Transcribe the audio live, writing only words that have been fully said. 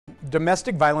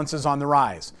Domestic violence is on the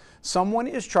rise. Someone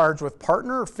is charged with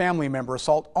partner or family member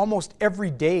assault almost every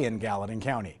day in Gallatin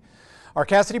County. Our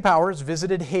Cassidy Powers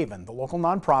visited Haven, the local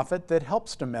nonprofit that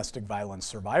helps domestic violence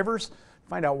survivors,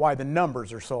 find out why the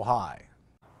numbers are so high.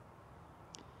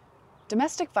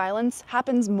 Domestic violence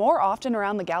happens more often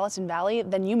around the Gallatin Valley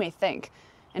than you may think.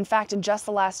 In fact, in just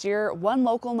the last year, one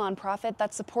local nonprofit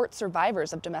that supports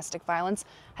survivors of domestic violence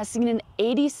has seen an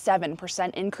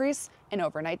 87% increase in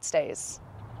overnight stays.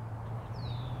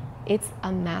 It's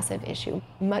a massive issue,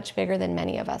 much bigger than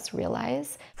many of us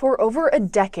realize. For over a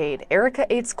decade, Erica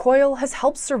Aites-Coyle has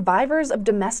helped survivors of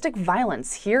domestic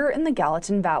violence here in the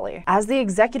Gallatin Valley. As the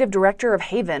executive director of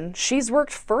Haven, she's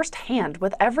worked firsthand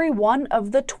with every one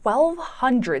of the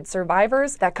 1,200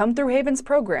 survivors that come through Haven's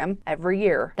program every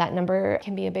year. That number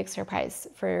can be a big surprise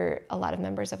for a lot of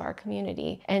members of our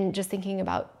community. And just thinking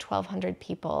about 1,200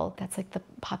 people, that's like the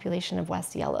population of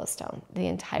West Yellowstone, the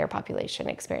entire population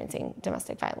experiencing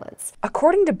domestic violence.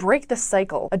 According to Break the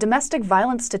Cycle, a domestic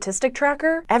violence statistic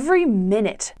tracker, every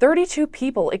minute, 32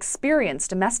 people experience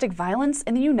domestic violence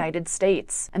in the United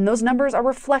States. And those numbers are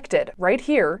reflected right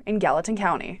here in Gallatin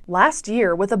County. Last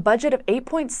year, with a budget of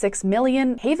 $8.6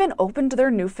 million, Haven opened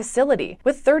their new facility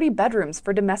with 30 bedrooms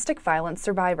for domestic violence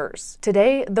survivors.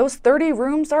 Today, those 30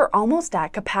 rooms are almost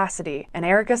at capacity, and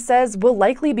Erica says will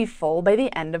likely be full by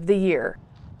the end of the year.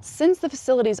 Since the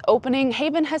facility's opening,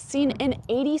 Haven has seen an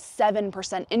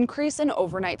 87% increase in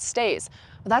overnight stays.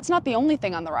 But that's not the only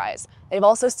thing on the rise. They've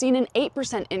also seen an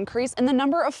 8% increase in the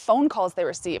number of phone calls they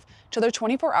receive to their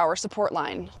 24-hour support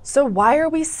line. So why are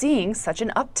we seeing such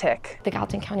an uptick? The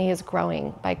Gallatin County is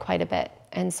growing by quite a bit,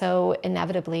 and so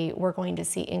inevitably we're going to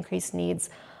see increased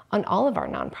needs on all of our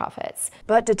nonprofits.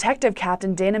 But Detective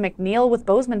Captain Dana McNeil with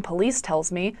Bozeman Police tells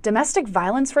me domestic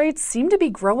violence rates seem to be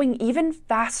growing even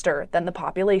faster than the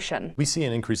population. We see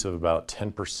an increase of about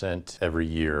 10% every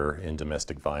year in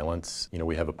domestic violence.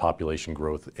 We have a population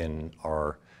growth in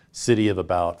our city of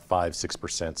about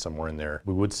 5–6%, somewhere in there.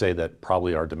 We would say that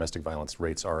probably our domestic violence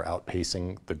rates are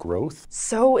outpacing the growth.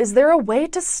 So is there a way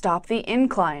to stop the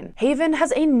incline? Haven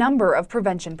has a number of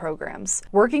prevention programs,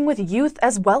 working with youth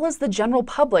as well as the general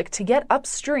public to get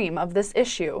upstream of this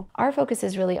issue. Our focus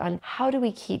is really on how do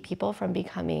we keep people from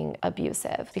becoming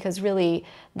abusive, because really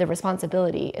the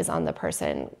responsibility is on the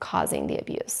person causing the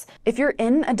abuse. If you're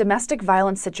in a domestic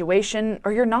violence situation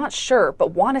or you're not sure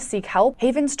but want to seek help,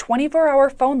 Haven's 24-hour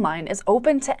phone line is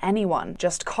open to anyone.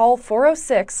 Just call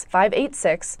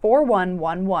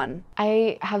 406-586-4111.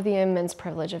 I have the immense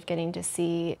privilege of getting to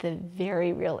see the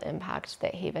very real impact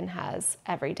that Haven has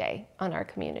every day on our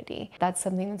community. That's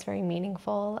something that's very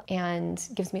meaningful and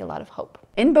gives me a lot of hope.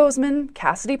 In Bozeman,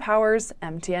 Cassidy Powers,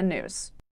 MTN News.